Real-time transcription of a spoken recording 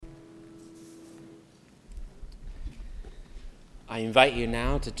I invite you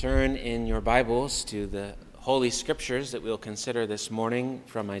now to turn in your Bibles to the Holy Scriptures that we'll consider this morning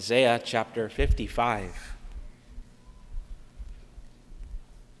from Isaiah chapter 55.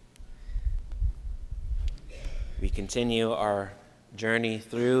 We continue our journey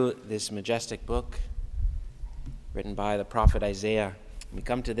through this majestic book written by the prophet Isaiah. We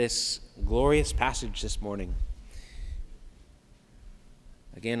come to this glorious passage this morning.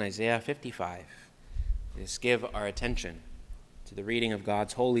 Again, Isaiah 55. Let's give our attention to the reading of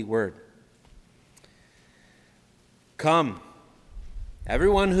God's holy word. Come,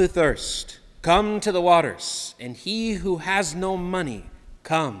 everyone who thirsts, come to the waters, and he who has no money,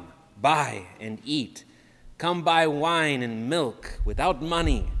 come, buy and eat. Come buy wine and milk without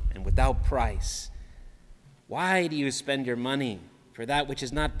money and without price. Why do you spend your money for that which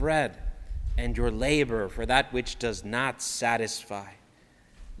is not bread, and your labor for that which does not satisfy?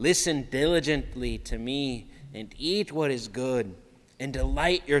 Listen diligently to me and eat what is good, and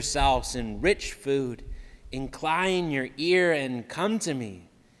delight yourselves in rich food. Incline your ear and come to me.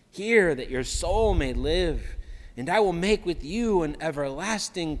 Hear that your soul may live, and I will make with you an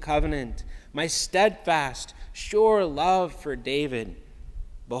everlasting covenant, my steadfast, sure love for David.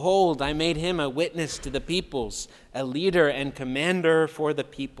 Behold, I made him a witness to the peoples, a leader and commander for the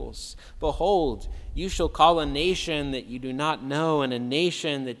peoples. Behold, you shall call a nation that you do not know, and a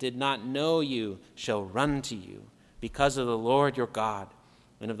nation that did not know you shall run to you, because of the Lord your God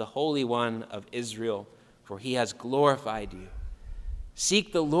and of the Holy One of Israel, for he has glorified you.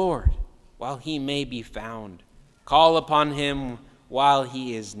 Seek the Lord while he may be found. Call upon him while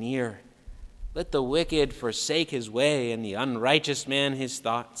he is near. Let the wicked forsake his way, and the unrighteous man his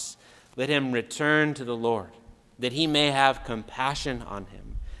thoughts. Let him return to the Lord, that he may have compassion on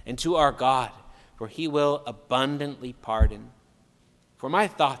him, and to our God, for he will abundantly pardon. For my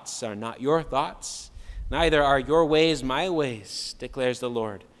thoughts are not your thoughts, neither are your ways my ways, declares the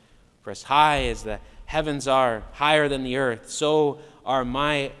Lord. For as high as the heavens are higher than the earth, so are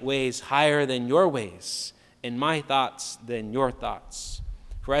my ways higher than your ways, and my thoughts than your thoughts.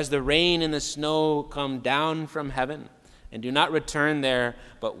 For as the rain and the snow come down from heaven, and do not return there,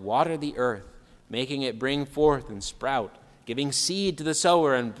 but water the earth, making it bring forth and sprout, giving seed to the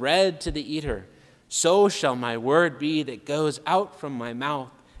sower and bread to the eater, so shall my word be that goes out from my mouth.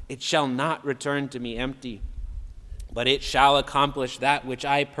 It shall not return to me empty, but it shall accomplish that which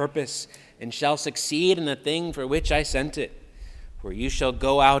I purpose, and shall succeed in the thing for which I sent it. For you shall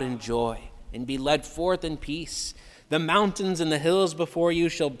go out in joy, and be led forth in peace. The mountains and the hills before you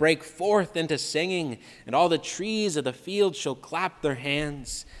shall break forth into singing, and all the trees of the field shall clap their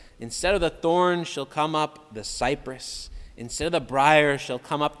hands. Instead of the thorn shall come up the cypress, instead of the briar shall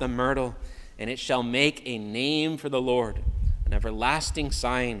come up the myrtle, and it shall make a name for the Lord, an everlasting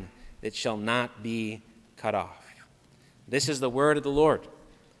sign that shall not be cut off. This is the word of the Lord.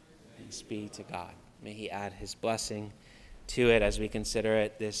 Thanks be to God. May he add his blessing to it as we consider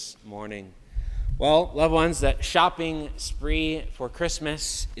it this morning. Well, loved ones, the shopping spree for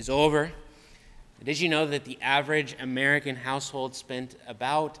Christmas is over. Did you know that the average American household spent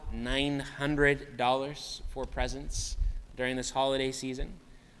about $900 for presents during this holiday season?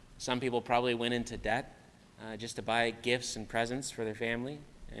 Some people probably went into debt just to buy gifts and presents for their family.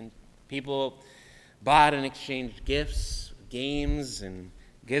 And people bought and exchanged gifts, games, and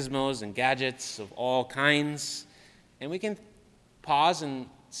gizmos and gadgets of all kinds. And we can pause and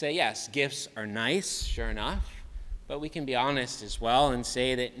say, yes, gifts are nice, sure enough, but we can be honest as well and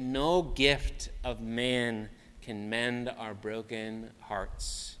say that no gift of man can mend our broken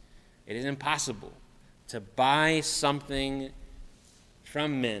hearts. It is impossible to buy something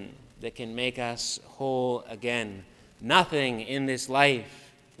from men that can make us whole again. Nothing in this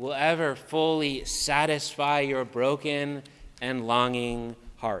life will ever fully satisfy your broken and longing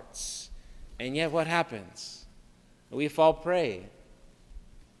hearts. And yet what happens? We fall prey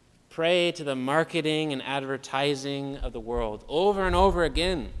to the marketing and advertising of the world over and over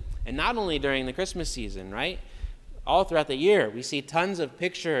again. And not only during the Christmas season, right? All throughout the year, we see tons of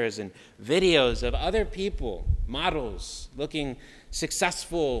pictures and videos of other people, models, looking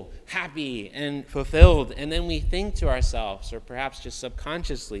successful, happy, and fulfilled. And then we think to ourselves, or perhaps just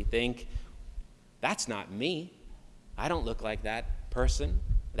subconsciously think, that's not me. I don't look like that person,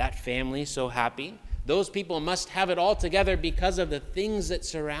 that family so happy. Those people must have it all together because of the things that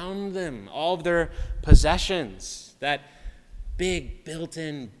surround them, all of their possessions, that big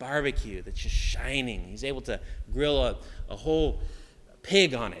built-in barbecue that's just shining. He's able to grill a whole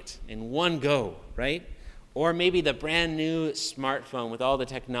pig on it in one go, right? Or maybe the brand new smartphone with all the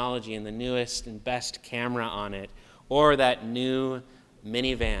technology and the newest and best camera on it, or that new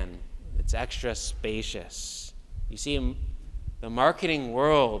minivan that's extra spacious. You see, The marketing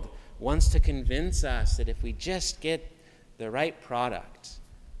world wants to convince us that if we just get the right product,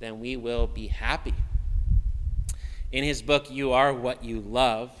 then we will be happy. In his book, You Are What You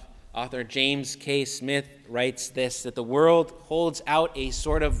Love, author James K. Smith writes this, that the world holds out a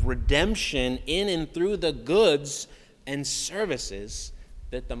sort of redemption in and through the goods and services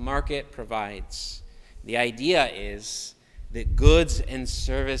that the market provides. The idea is that goods and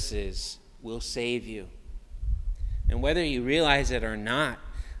services will save you. And whether you realize it or not,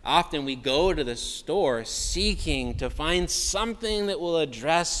 often we go to the store seeking to find something that will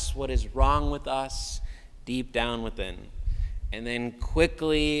address what is wrong with us deep down within. And then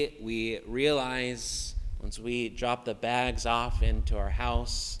quickly we realize, once we drop the bags off into our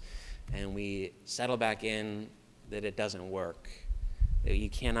house and we settle back in, that it doesn't work, that you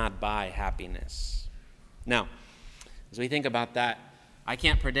cannot buy happiness. Now, as we think about that, I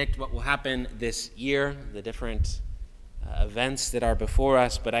can't predict what will happen this year, the different events that are before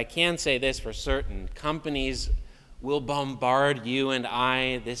us, but I can say this for certain. Companies will bombard you and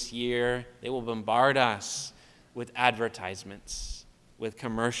I this year. They will bombard us with advertisements, with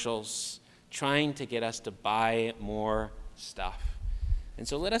commercials, trying to get us to buy more stuff. And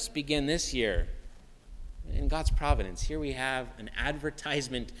so let us begin this year in God's providence. Here we have an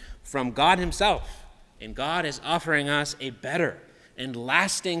advertisement from God himself, and God is offering us a better and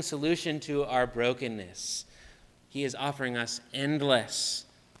lasting solution to our brokenness. He is offering us endless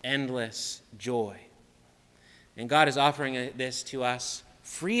joy. And God is offering this to us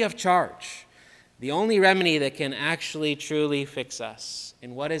free of charge. The only remedy that can actually truly fix us.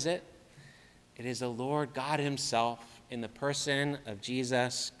 And what is it? It is the Lord God himself in the person of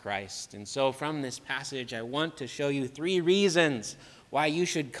Jesus Christ. And so from this passage, I want to show you 3 reasons why you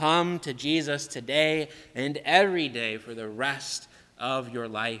should come to Jesus today and every day for the rest of your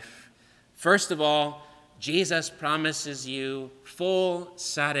life. First of all, Jesus promises you full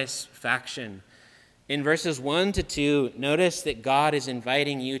satisfaction. In verses 1 to 2, notice that God is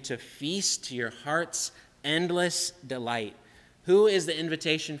inviting you to feast to your heart's endless delight. Who is the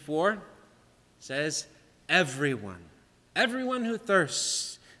invitation for? It says, everyone. Everyone who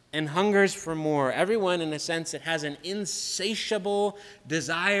thirsts and hungers for more. Everyone, in a sense, that has an insatiable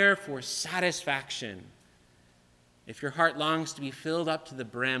desire for satisfaction. If your heart longs to be filled up to the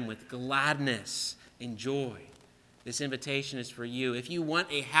brim with gladness and joy, this invitation is for you. If you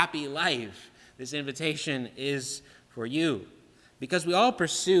want a happy life, this invitation is for you. Because we all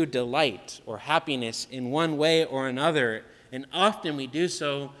pursue delight or happiness in one way or another, and often we do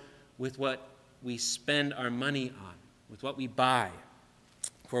so with what we spend our money on, with what we buy.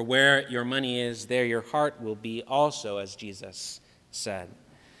 For where your money is, there your heart will be also, as Jesus said.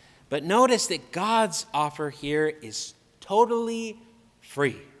 But notice that God's offer here is totally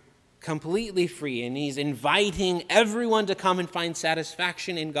free. Completely free, and he's inviting everyone to come and find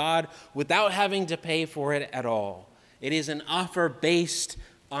satisfaction in God without having to pay for it at all. It is an offer based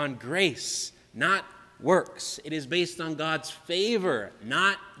on grace, not works. It is based on God's favor,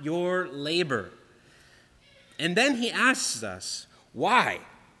 not your labor. And then he asks us, why?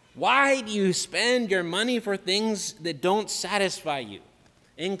 Why do you spend your money for things that don't satisfy you?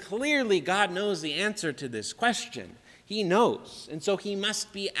 And clearly God knows the answer to this question. He knows. And so he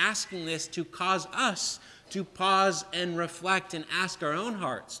must be asking this to cause us to pause and reflect and ask our own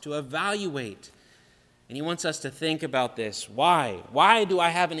hearts, to evaluate. And he wants us to think about this. Why? Why do I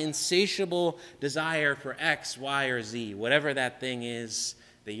have an insatiable desire for X, Y, or Z, whatever that thing is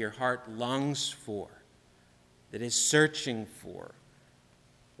that your heart longs for, that is searching for?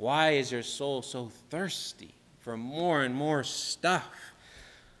 Why is your soul so thirsty for more and more stuff?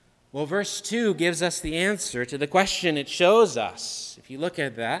 Well, verse 2 gives us the answer to the question. It shows us, if you look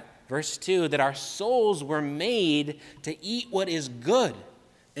at that, verse 2, that our souls were made to eat what is good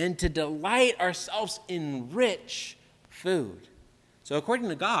and to delight ourselves in rich food. So according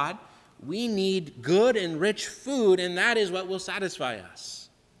to God, we need good and rich food, and that is what will satisfy us.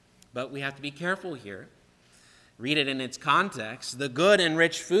 But we have to be careful here. Read it in its context. The good and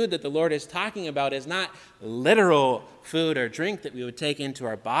rich food that the Lord is talking about is not literal food or drink that we would take into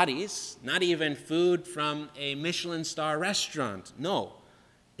our bodies, not even food from a Michelin star restaurant. No,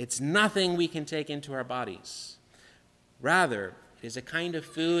 it's nothing we can take into our bodies. Rather, it is a kind of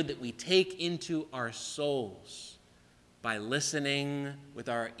food that we take into our souls by listening with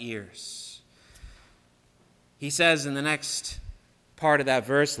our ears. He says in the next part of that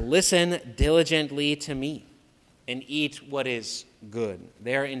verse, listen diligently to me and eat what is good.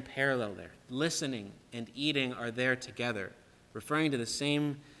 They're in parallel there. Listening and eating are there together, referring to the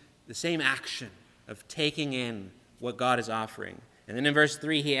same action of taking in what God is offering. And then in verse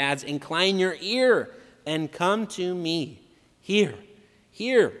 3, he adds, incline your ear and come to me. Here,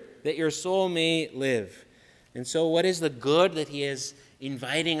 that your soul may live. And so what is the good that he is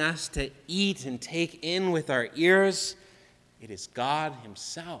inviting us to eat and take in with our ears? It is God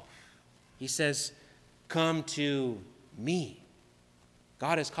himself. He says, come to me.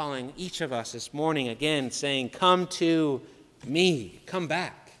 God is calling each of us this morning again, saying, come to me. Come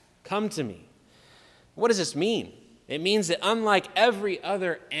back. Come to me. What does this mean? It means that unlike every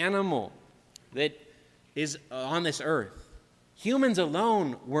other animal that is on this earth, humans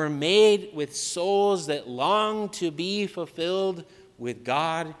alone were made with souls that long to be fulfilled with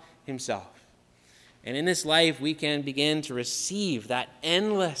God himself. And in this life, we can begin to receive that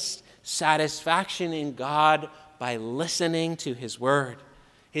endless satisfaction in God by listening to his word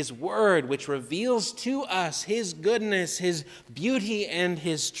which reveals to us his goodness, his beauty, and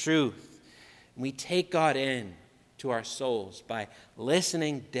his truth. And we take God in to our souls by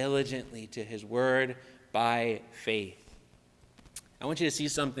listening diligently to his word by faith. I want you to see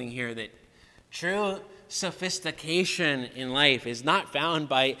something here, that true sophistication in life is not found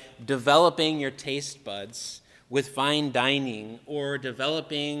by developing your taste buds with fine dining or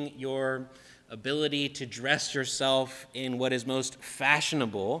developing your ability to dress yourself in what is most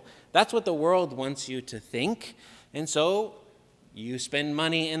fashionable. That's what the world wants you to think, and so you spend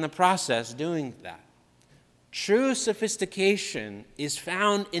money in the process doing that. True sophistication is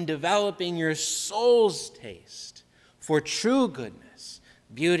found in developing your soul's taste for true goodness,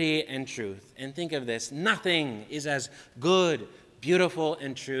 beauty, and truth. And think of this, nothing is as good, beautiful,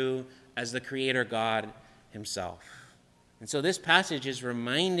 and true as the Creator God himself. And so this passage is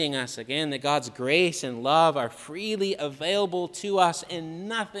reminding us again that God's grace and love are freely available to us, and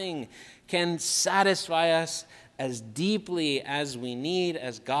nothing can satisfy us as deeply as we need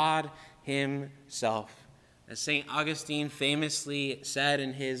as God himself. As St. Augustine famously said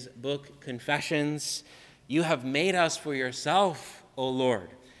in his book, Confessions, you have made us for yourself, O Lord,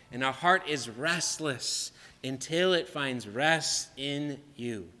 and our heart is restless until it finds rest in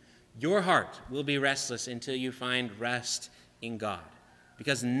you. Your heart will be restless until you find rest in God,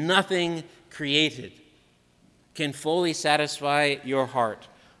 because nothing created can fully satisfy your heart,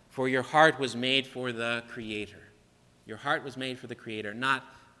 for your heart was made for the Creator. Your heart was made for the Creator, not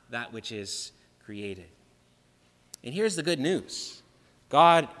that which is created. And here's the good news.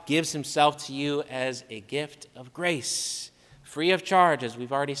 God gives himself to you as a gift of grace, free of charge, as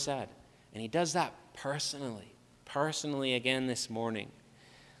we've already said. And he does that personally again this morning.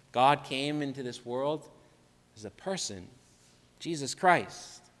 God came into this world as a person, Jesus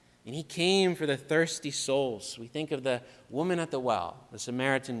Christ. And he came for the thirsty souls. We think of the woman at the well, the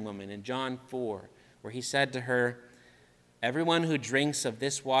Samaritan woman in John 4, where he said to her, everyone who drinks of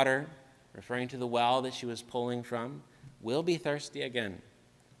this water, referring to the well that she was pulling from, will be thirsty again.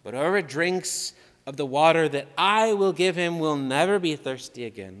 But whoever drinks of the water that I will give him will never be thirsty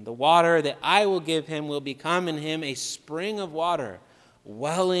again. The water that I will give him will become in him a spring of water,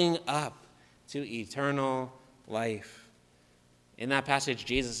 welling up to eternal life. In that passage,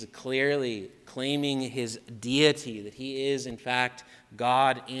 Jesus is clearly claiming his deity, that he is, in fact,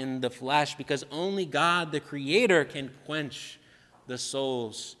 God in the flesh, because only God, the Creator, can quench the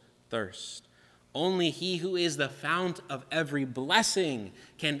soul's thirst. Only he who is the fount of every blessing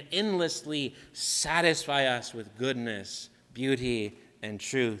can endlessly satisfy us with goodness, beauty, and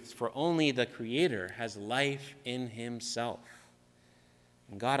truth, for only the Creator has life in himself.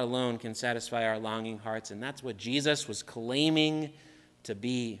 And God alone can satisfy our longing hearts, and that's what Jesus was claiming to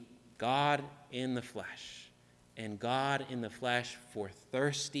be, God in the flesh, and God in the flesh for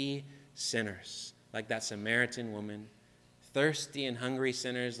thirsty sinners, like that Samaritan woman, thirsty and hungry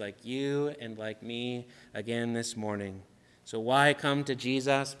sinners like you and like me again this morning. So why come to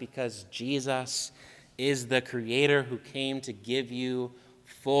Jesus? Because Jesus is the Creator who came to give you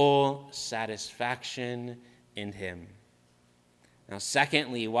full satisfaction in him. Now,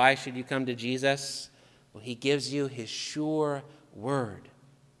 secondly, why should you come to Jesus? Well, he gives you his sure word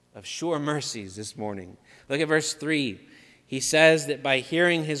of sure mercies this morning. Look at verse 3. He says that by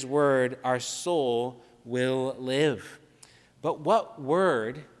hearing his word, our soul will live. But what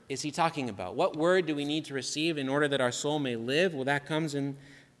word is he talking about? What word do we need to receive in order that our soul may live? Well, that comes in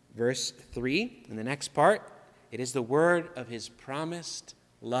verse 3, in the next part. It is the word of his promised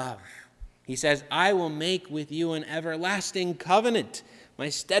love. He says, I will make with you an everlasting covenant, my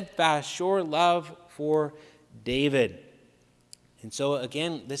steadfast, sure love for David. And so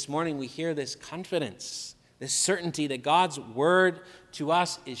again, this morning we hear this confidence, this certainty that God's word to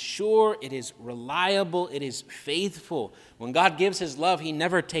us is sure, it is reliable, it is faithful. When God gives his love, he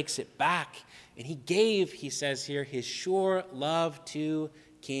never takes it back. And he gave, he says here, his sure love to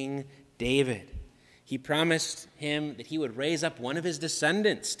King David. He promised him that he would raise up one of his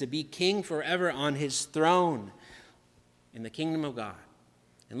descendants to be king forever on his throne in the kingdom of God.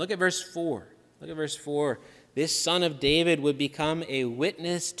 And look at verse 4. Look at verse 4. This son of David would become a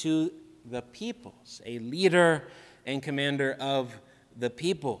witness to the peoples, a leader and commander of the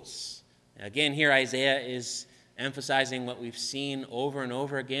peoples. Again, here Isaiah is emphasizing what we've seen over and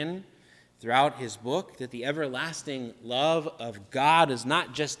over again throughout his book, that the everlasting love of God is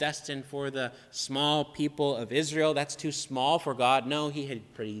not just destined for the small people of Israel. That's too small for God. No, he had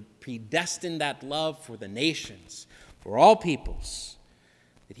predestined that love for the nations, for all peoples,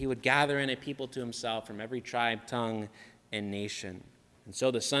 that he would gather in a people to himself from every tribe, tongue, and nation. And so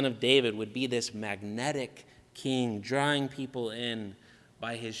the Son of David would be this magnetic king, drawing people in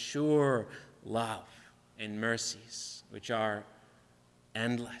by his sure love and mercies, which are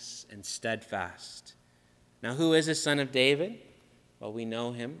endless and steadfast. Now, who is the Son of David? Well, we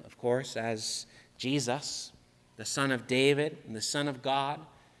know him, of course, as Jesus, the Son of David and the Son of God,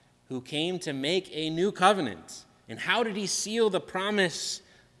 who came to make a new covenant. And how did he seal the promise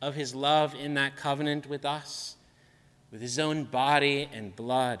of his love in that covenant with us? With his own body and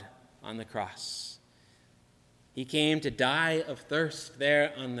blood on the cross. He came to die of thirst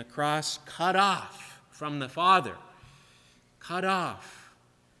there on the cross, cut off from the Father, cut off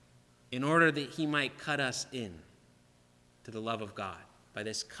in order that he might cut us in to the love of God by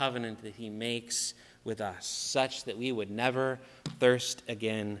this covenant that he makes with us, such that we would never thirst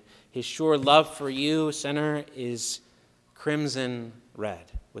again. His sure love for you, sinner, is crimson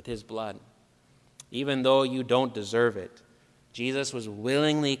red with his blood. Even though you don't deserve it, Jesus was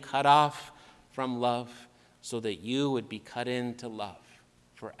willingly cut off from love so that you would be cut into love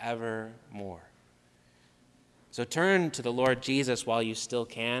forevermore. So turn to the Lord Jesus while you still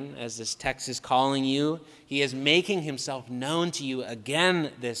can, as this text is calling you. He is making himself known to you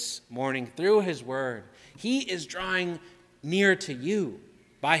again this morning through his word. He is drawing near to you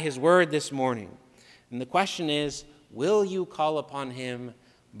by his word this morning. And the question is, will you call upon him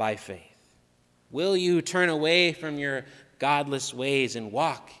by faith? Will you turn away from your godless ways and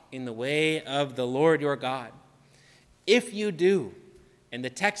walk in the way of the Lord your God? If you do, and the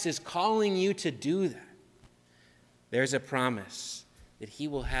text is calling you to do that, there's a promise that he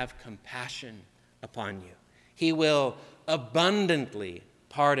will have compassion upon you. He will abundantly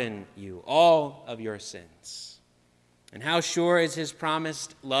pardon you all of your sins. And how sure is his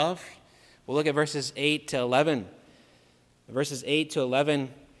promised love? We'll look at verses 8 to 11. Verses 8 to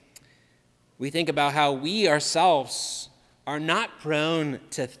 11, we think about how we ourselves are not prone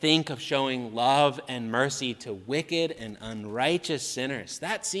to think of showing love and mercy to wicked and unrighteous sinners.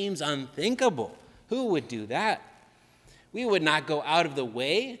 That seems unthinkable. Who would do that? We would not go out of the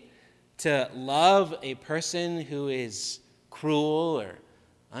way to love a person who is cruel or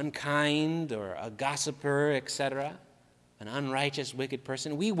unkind or a gossiper, etc., an unrighteous, wicked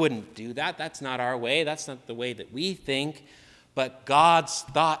person. We wouldn't do that. That's not our way. That's not the way that we think. But God's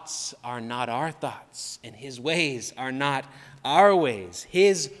thoughts are not our thoughts, and his ways are not our ways.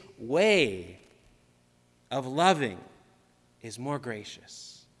 His way of loving is more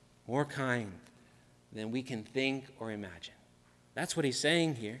gracious, more kind than we can think or imagine. That's what he's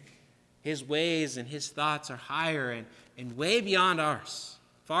saying here. His ways and his thoughts are higher and way beyond ours,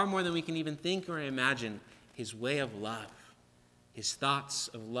 far more than we can even think or imagine. His way of love, his thoughts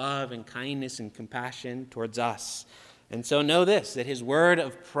of love and kindness and compassion towards us. And so know this, that his word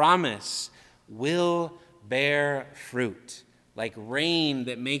of promise will bear fruit, like rain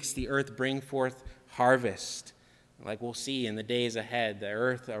that makes the earth bring forth harvest. Like we'll see in the days ahead, the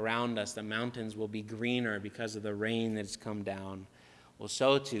earth around us, the mountains will be greener because of the rain that has come down. Well,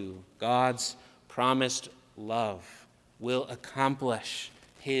 so too, God's promised love will accomplish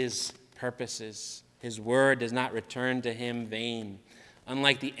his purposes. His word does not return to him vain.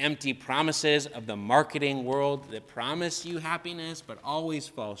 Unlike the empty promises of the marketing world that promise you happiness but always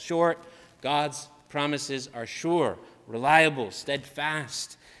fall short, God's promises are sure, reliable,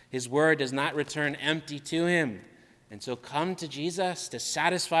 steadfast. His word does not return empty to him. And so come to Jesus to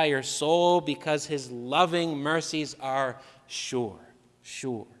satisfy your soul because his loving mercies are sure.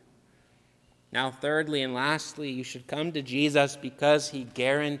 Now, thirdly and lastly, you should come to Jesus because he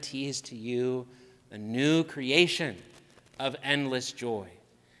guarantees to you a new creation of endless joy.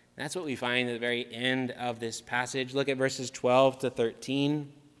 And that's what we find at the very end of this passage. Look at verses 12 to 13.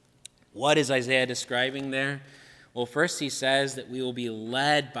 What is Isaiah describing there? Well, first he says that we will be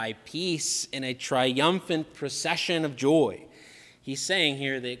led by peace in a triumphant procession of joy. He's saying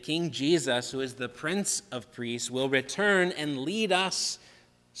here that King Jesus, who is the Prince of Priests, will return and lead us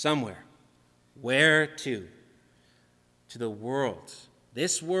somewhere. Where to? To the world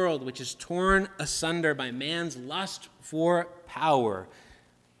This world, which is torn asunder by man's lust for power,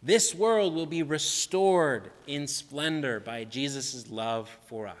 this world will be restored in splendor by Jesus' love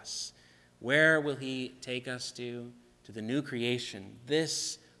for us. Where will he take us to? To the new creation.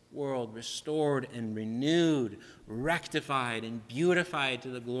 This world restored and renewed, rectified and beautified to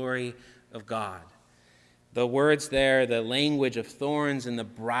the glory of God. The words there, the language of thorns and the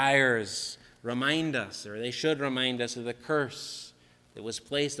briars, remind us, or they should remind us, of the curse that was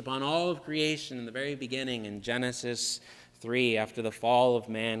placed upon all of creation in the very beginning in Genesis 3, after the fall of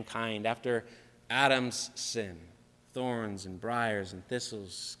mankind, after Adam's sin. Thorns and briars and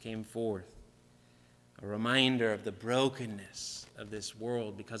thistles came forth. A reminder of the brokenness of this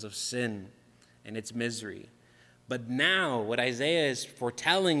world because of sin and its misery. But now, what Isaiah is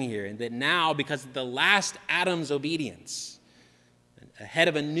foretelling here, that now, because of the last Adam's obedience, ahead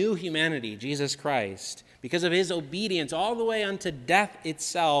of a new humanity, Jesus Christ, because of his obedience all the way unto death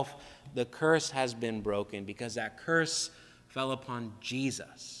itself, the curse has been broken, because that curse fell upon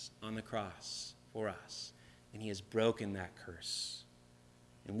Jesus on the cross for us, and he has broken that curse.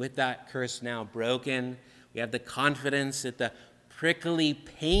 And with that curse now broken, we have the confidence that the prickly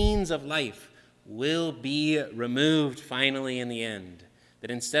pains of life will be removed finally in the end.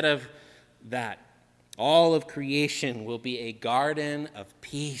 That instead of that, all of creation will be a garden of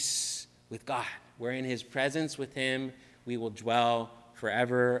peace with God, where in his presence with him we will dwell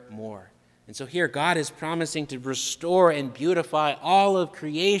forevermore. And so here God is promising to restore and beautify all of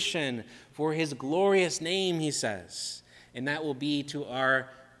creation for his glorious name, he says. And that will be to our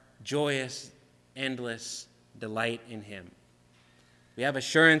joyous, endless delight in him. We have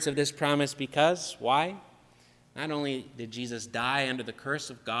assurance of this promise because, why? Not only did Jesus die under the curse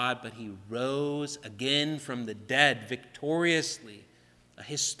of God, but he rose again from the dead victoriously. A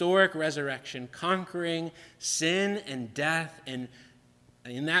historic resurrection, conquering sin and death, and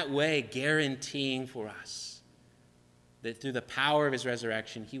in that way guaranteeing for us that through the power of his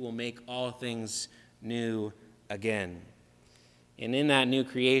resurrection, he will make all things new again. And in that new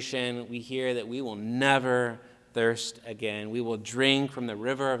creation, we hear that we will never thirst again. We will drink from the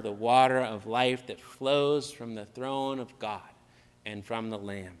river of the water of life that flows from the throne of God and from the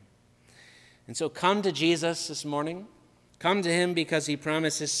Lamb. And so come to Jesus this morning. Come to him because he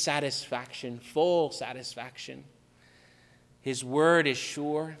promises satisfaction, full satisfaction. His word is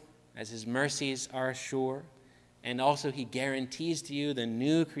sure, as his mercies are sure. And also he guarantees to you the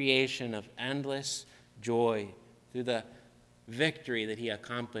new creation of endless joy through the victory that he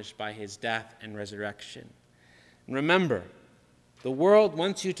accomplished by his death and resurrection. And remember, the world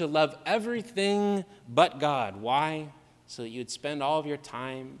wants you to love everything but God. Why? So that you'd spend all of your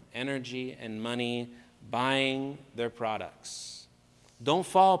time, energy, and money buying their products. Don't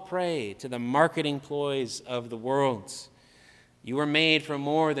fall prey to the marketing ploys of the world. You were made for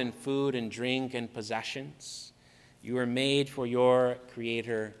more than food and drink and possessions. You were made for your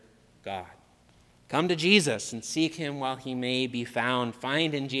Creator, God. Come to Jesus and seek him while he may be found.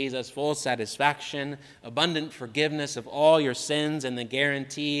 Find in Jesus full satisfaction, abundant forgiveness of all your sins, and the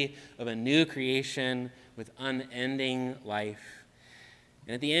guarantee of a new creation with unending life.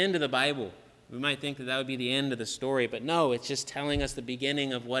 And at the end of the Bible, we might think that would be the end of the story, but no, it's just telling us the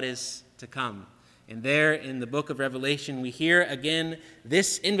beginning of what is to come. And there in the book of Revelation, we hear again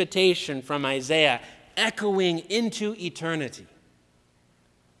this invitation from Isaiah echoing into eternity.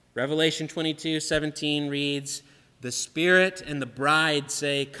 Revelation 22:17 reads, "The Spirit and the bride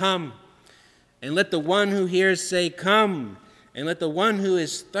say, 'Come.' And let the one who hears say, 'Come.' And let the one who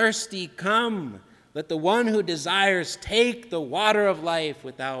is thirsty come. Let the one who desires take the water of life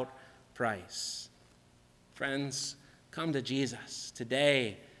without price." Friends, come to Jesus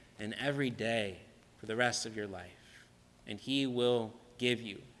today and every day for the rest of your life, and he will give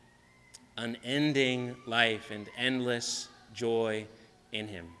you unending life and endless joy in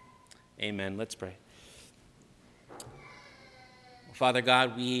him. Amen. Let's pray. Father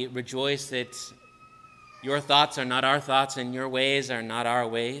God, we rejoice that your thoughts are not our thoughts and your ways are not our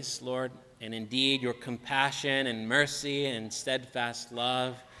ways, Lord. And indeed, your compassion and mercy and steadfast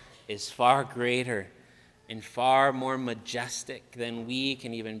love is far greater and far more majestic than we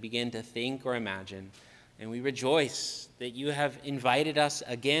can even begin to think or imagine. And we rejoice that you have invited us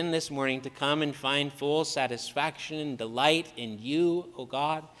again this morning to come and find full satisfaction and delight in you, O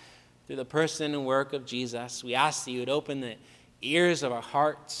God, through the person and work of Jesus. We ask that you would open the ears of our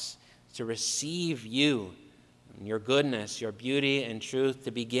hearts to receive you and your goodness, your beauty and truth,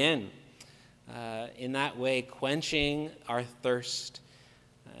 to begin in that way quenching our thirst,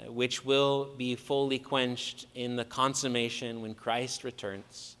 which will be fully quenched in the consummation when Christ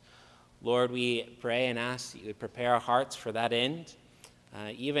returns. Lord, we pray and ask that you would prepare our hearts for that end.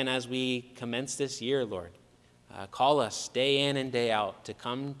 even as we commence this year, Lord. Call us day in and day out to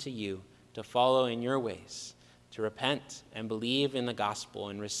come to you, to follow in your ways, to repent and believe in the gospel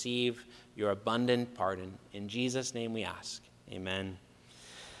and receive your abundant pardon. In Jesus' name we ask. Amen.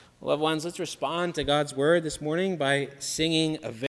 Loved ones, let's respond to God's word this morning by singing a